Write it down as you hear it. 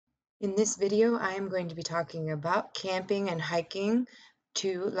In this video, I am going to be talking about camping and hiking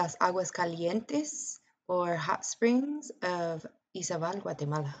to Las Aguas Calientes, or hot springs of Izabal,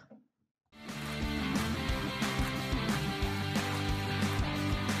 Guatemala.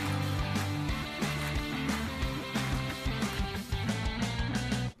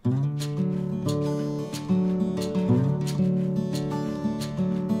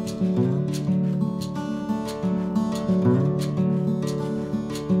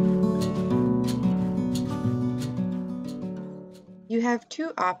 You have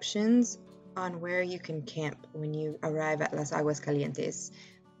two options on where you can camp when you arrive at Las Aguas Calientes.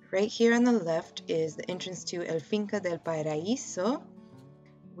 Right here on the left is the entrance to El Finca del Paraíso,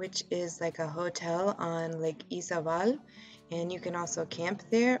 which is like a hotel on Lake Izabal, and you can also camp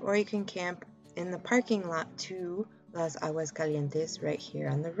there, or you can camp in the parking lot to Las Aguas Calientes right here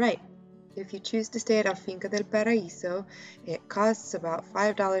on the right. If you choose to stay at El Finca del Paraíso, it costs about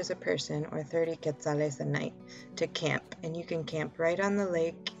 $5 a person, or 30 quetzales a night, to camp. And you can camp right on the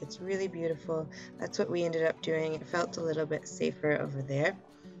lake. It's really beautiful. That's what we ended up doing. It felt a little bit safer over there.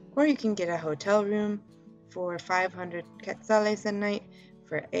 Or you can get a hotel room for 500 quetzales a night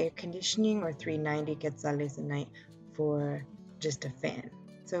for air conditioning, or 390 quetzales a night for just a fan.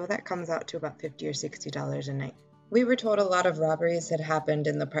 So that comes out to about $50 or $60 a night. We were told a lot of robberies had happened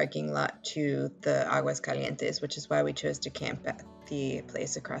in the parking lot to the Aguas Calientes, which is why we chose to camp at the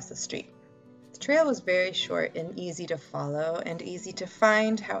place across the street. The trail was very short and easy to follow and easy to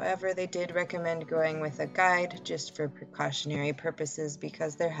find. However, they did recommend going with a guide just for precautionary purposes,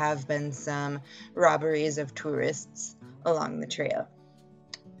 because there have been some robberies of tourists along the trail.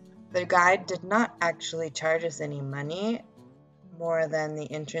 The guide did not actually charge us any money more than the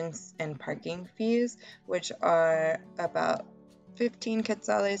entrance and parking fees, which are about 15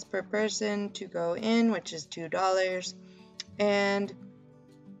 quetzales per person to go in, which is $2, and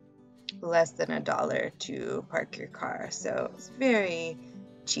less than $1 to park your car. So it's very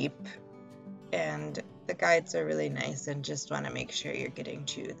cheap, and the guides are really nice and just want to make sure you're getting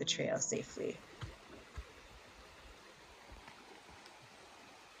to the trail safely.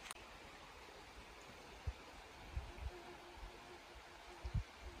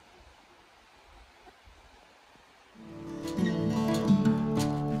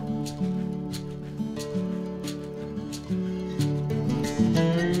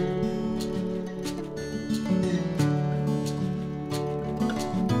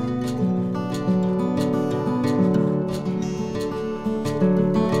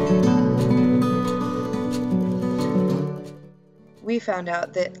 We found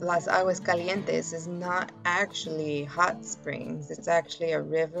out that Las Aguas Calientes is not actually hot springs. It's actually a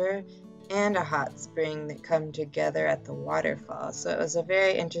river and a hot spring that come together at the waterfall. So it was a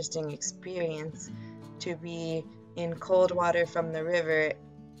very interesting experience to be in cold water from the river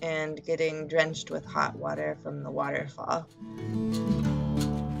and getting drenched with hot water from the waterfall.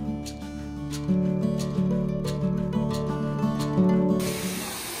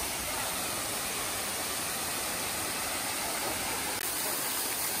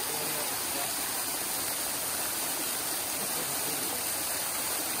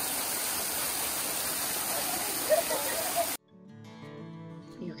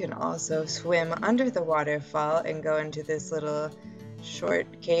 You can also swim under the waterfall and go into this little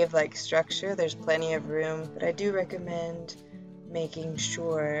short cave-like structure. There's plenty of room, but I do recommend making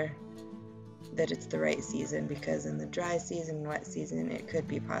sure that it's the right season, because in the dry season, wet season, it could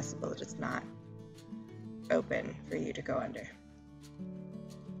be possible that it's not open for you to go under.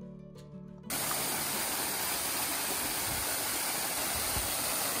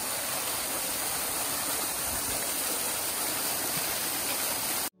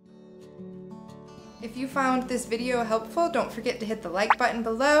 If you found this video helpful, don't forget to hit the like button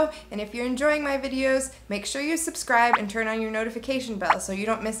below, and if you're enjoying my videos, make sure you subscribe and turn on your notification bell so you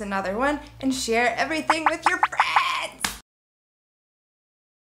don't miss another one, and share everything with your friends.